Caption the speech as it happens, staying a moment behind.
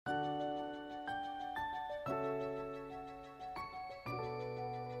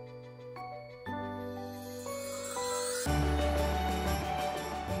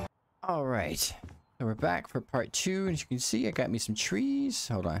All right, so we're back for part 2. As you can see, I got me some trees.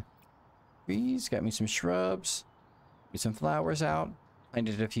 Hold on. Trees, got me some shrubs. Get some flowers out.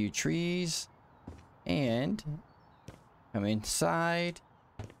 Planted a few trees. And come inside.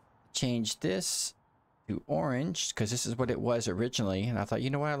 Change this to orange because this is what it was originally. And I thought, you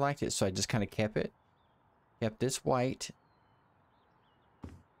know what, I liked it. So I just kind of kept it. Kept this white.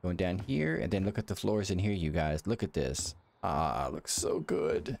 Going down here. And then look at the floors in here, you guys. Look at this. Ah, looks so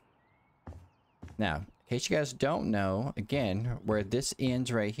good. Now, in case you guys don't know, again, where this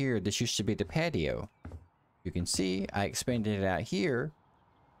ends right here, this used to be the patio. You can see I expanded it out here.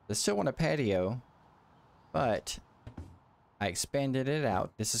 I still want a patio, but I expanded it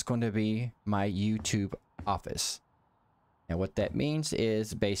out. This is going to be my YouTube office. And what that means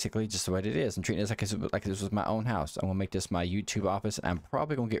is basically just what it is. I'm treating this like this was my own house. I'm going to make this my YouTube office. I'm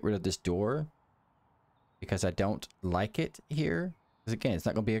probably going to get rid of this door because I don't like it here. Because again, it's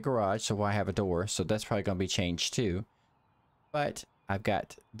not going to be a garage, so why have a door? So that's probably going to be changed too. But I've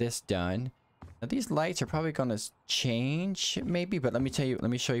got this done. Now these lights are probably going to change maybe, but let me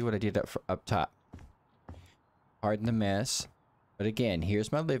show you what I did up top. Pardon the mess. But again,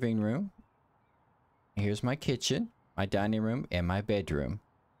 here's my living room. Here's my kitchen, my dining room, and my bedroom.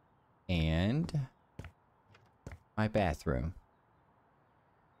 And my bathroom.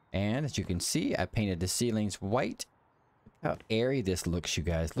 And as you can see, I painted the ceilings white. Look how airy this looks, you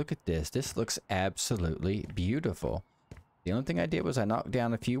guys. Look at this. This looks absolutely beautiful. The only thing I did was I knocked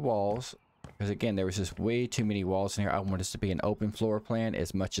down a few walls. Because again, there was just way too many walls in here. I wanted this to be an open floor plan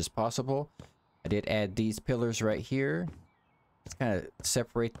as much as possible. I did add these pillars right here. Let's kind of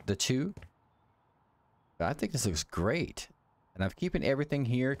separate the two. But I think this looks great. And I'm keeping everything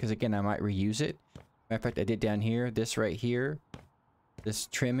here because again, I might reuse it. Matter of fact, I did down here, this right here. This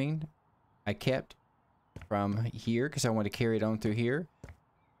trimming I kept from here because I want to carry it on through here.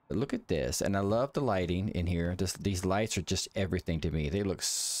 But look at this, and I love the lighting in here. These lights are just everything to me. They look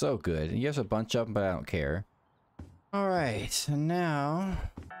so good. And you have a bunch of them, but I don't care. All right, so now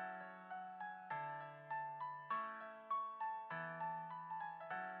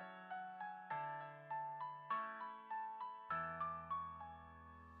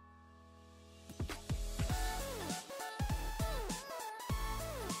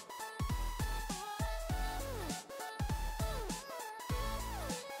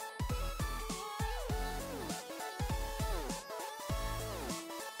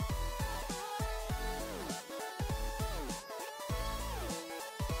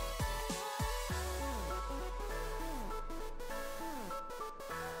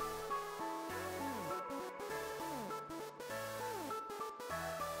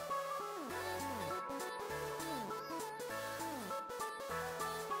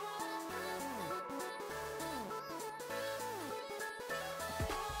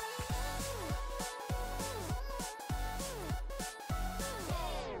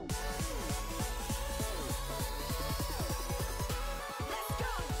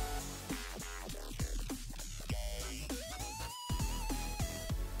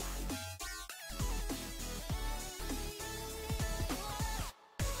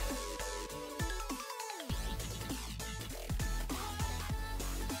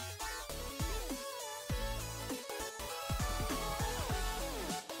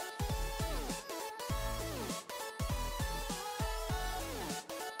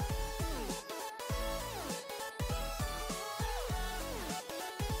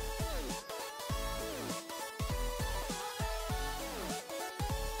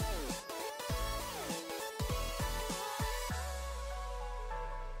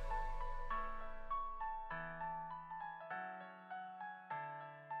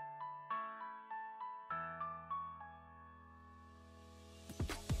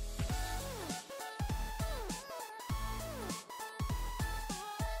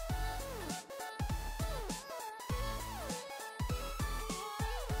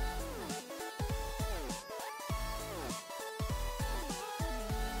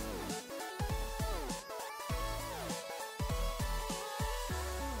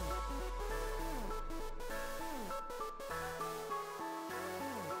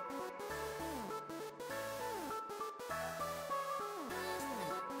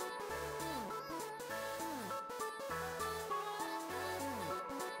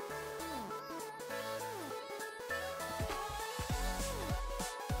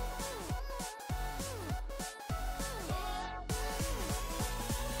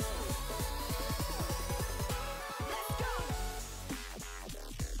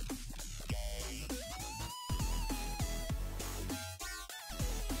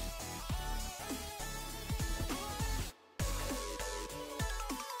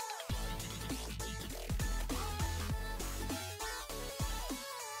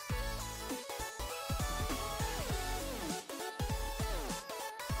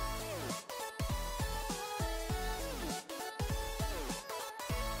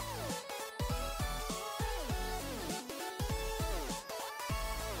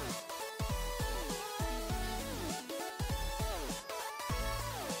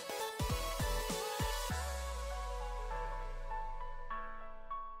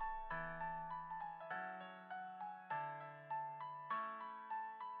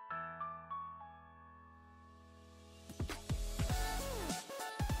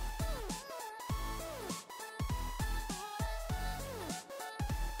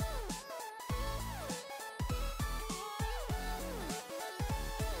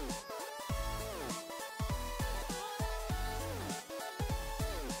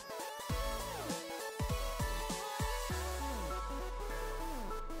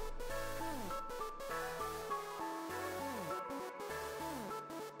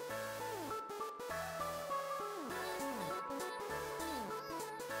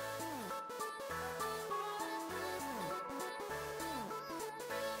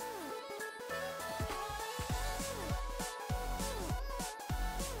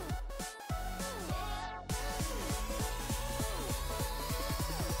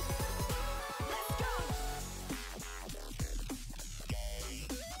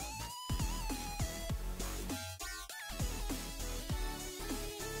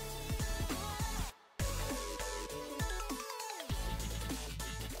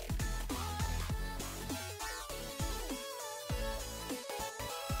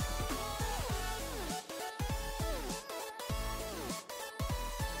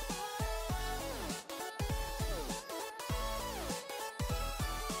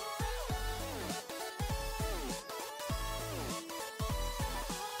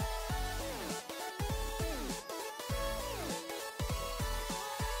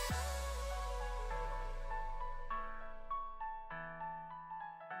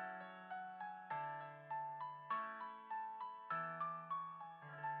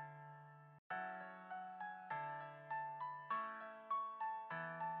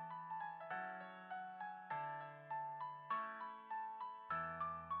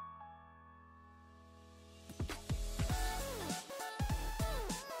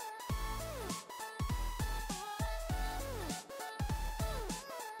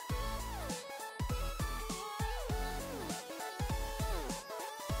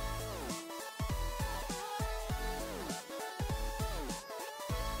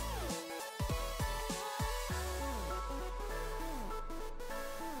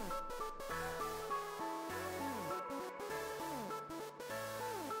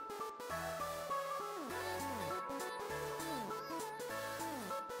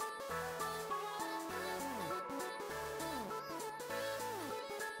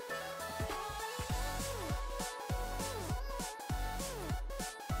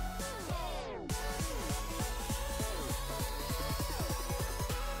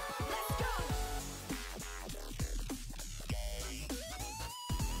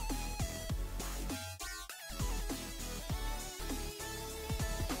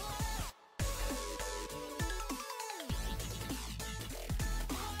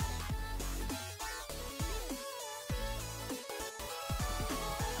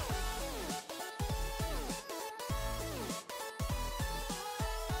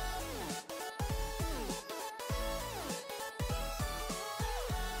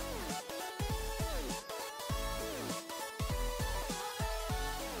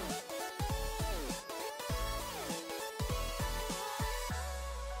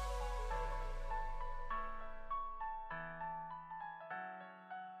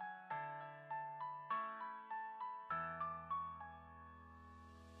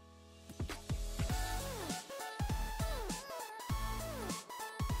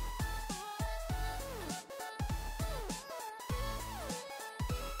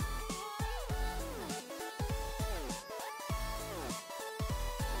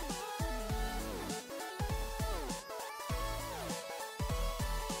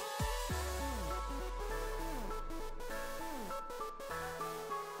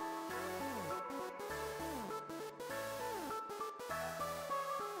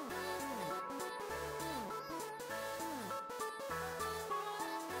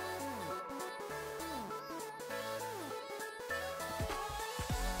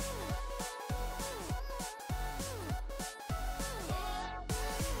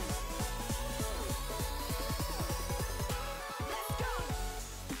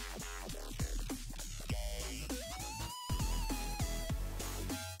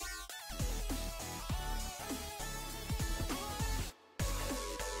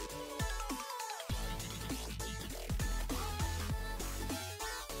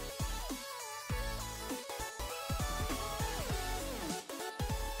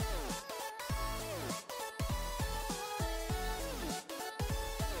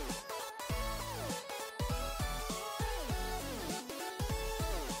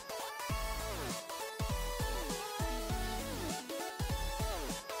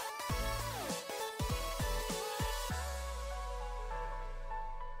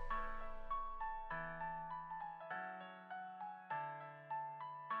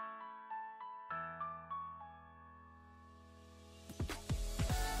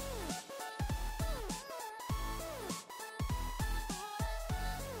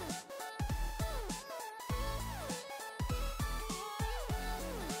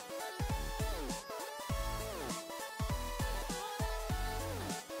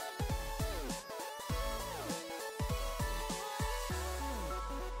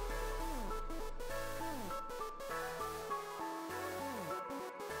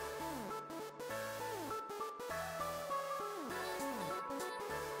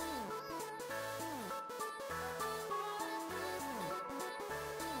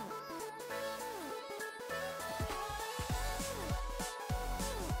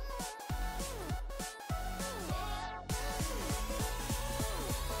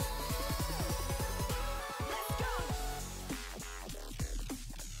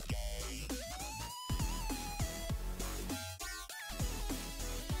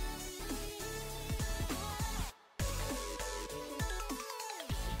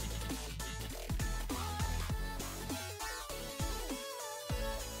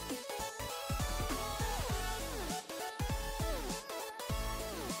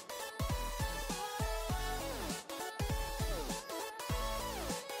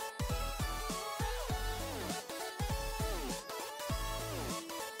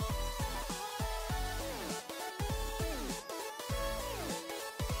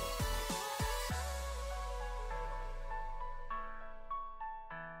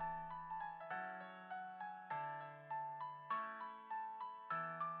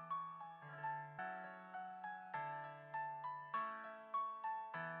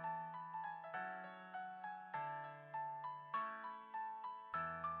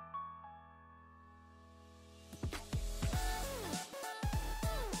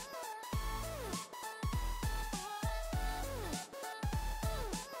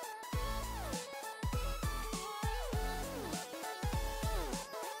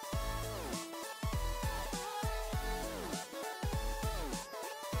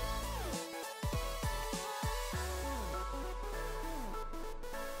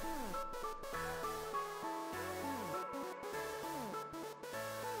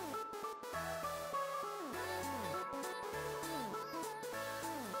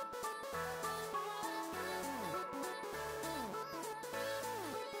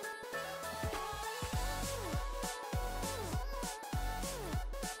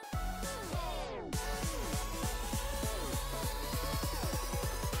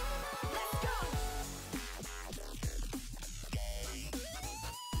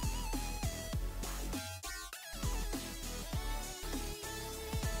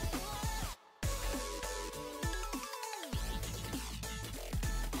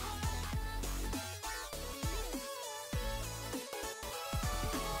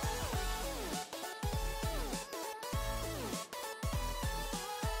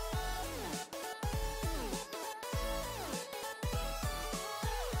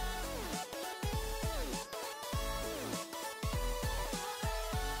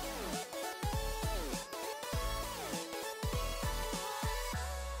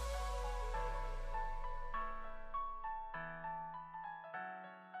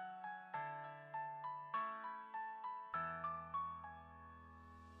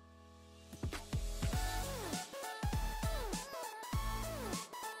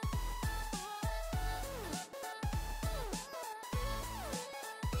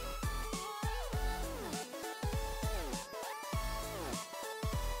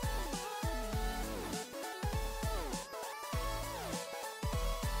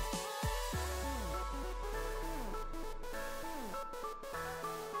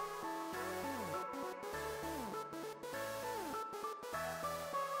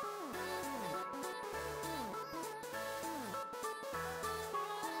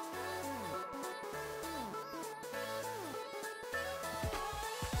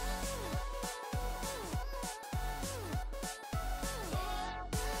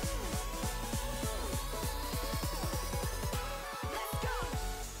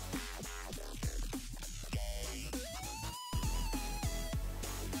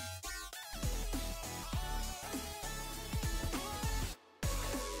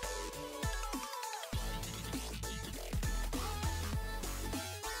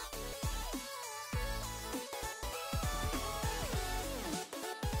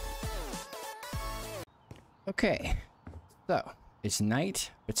Okay, so it's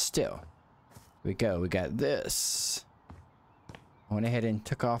night, but still, here we go. We got this. I went ahead and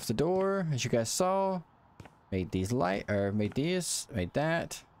took off the door, as you guys saw. Made these made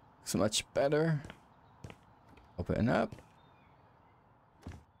that. Looks much better. Open up.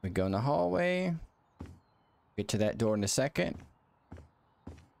 We go in the hallway. Get to that door in a second.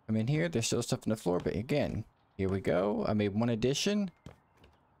 Come in here. There's still stuff on the floor, but again, here we go. I made one addition.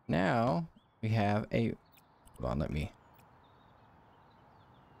 Now we have a. Hold on, let me.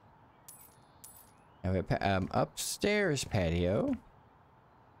 Have a upstairs patio.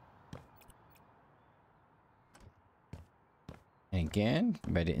 And again,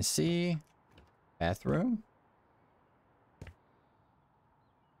 if I didn't see, bathroom.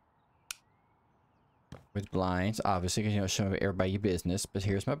 With blinds, obviously, because you know, showing everybody your business. But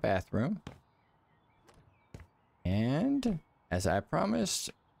here's my bathroom. And as I promised,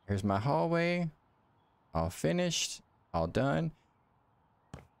 here's my hallway. All finished, all done.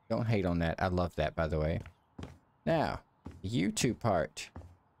 Don't hate on that. I love that, by the way. Now, the YouTube part.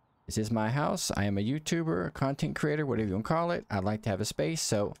 This is my house. I am a YouTuber, content creator, whatever you want to call it. I like to have a space,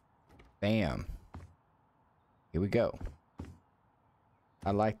 so bam. Here we go.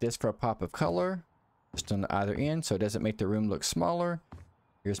 I like this for a pop of color. Just on the either end, so it doesn't make the room look smaller.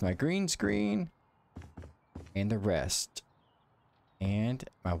 Here's my green screen. And the rest. And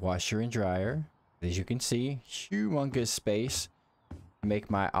my washer and dryer. As you can see, humongous space to make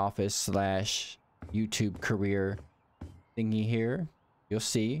my office slash YouTube career thingy here. You'll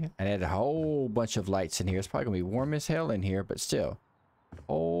see. I added a whole bunch of lights in here. It's probably gonna be warm as hell in here, but still.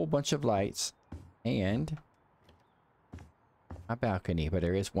 Whole bunch of lights. And my balcony. But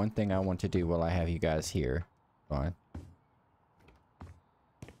there is one thing I want to do while I have you guys here. Hold on.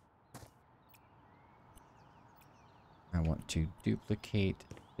 I want to duplicate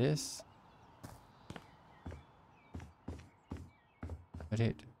this. Put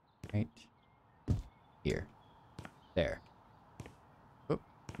it right here. There. Oop,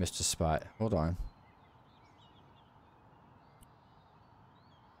 missed a spot. Hold on.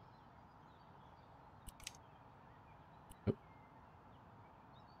 Oop.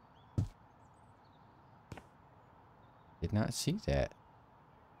 Did not see that.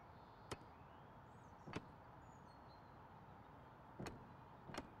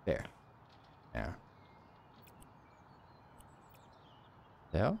 There. Now.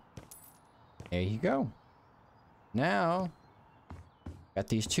 So, there you go. Now, got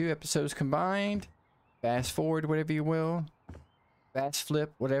these two episodes combined. Fast forward, whatever you will. Fast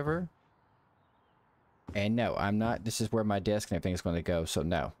flip, whatever. And no, I'm not. This is where my desk and everything is going to go. So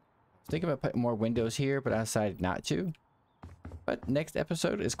no. I was thinking about putting more windows here, but I decided not to. But next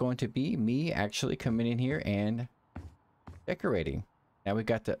episode is going to be me actually coming in here and decorating. Now we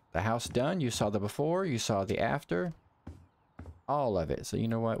got the house done. You saw the before, you saw the after. All of it. So you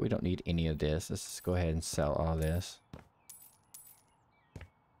know what? We don't need any of this. Let's just go ahead and sell all this.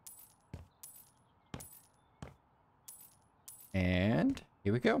 And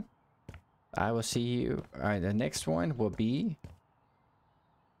here we go. I will see you. All right, the next one will be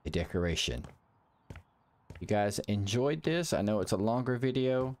the decoration. You guys enjoyed this. I know it's a longer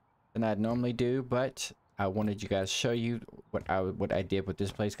video than I'd normally do, but I wanted you guys to show you what I did with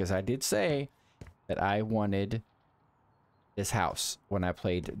this place, because I did say that I wanted this house when I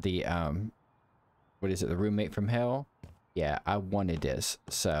played the what is it, the Roommate from Hell. Yeah, I wanted this,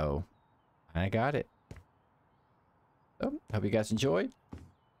 so I got it. So hope you guys enjoyed,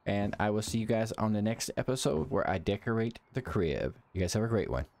 and I will see you guys on the next episode where I decorate the crib. You guys have a great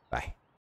one. Bye.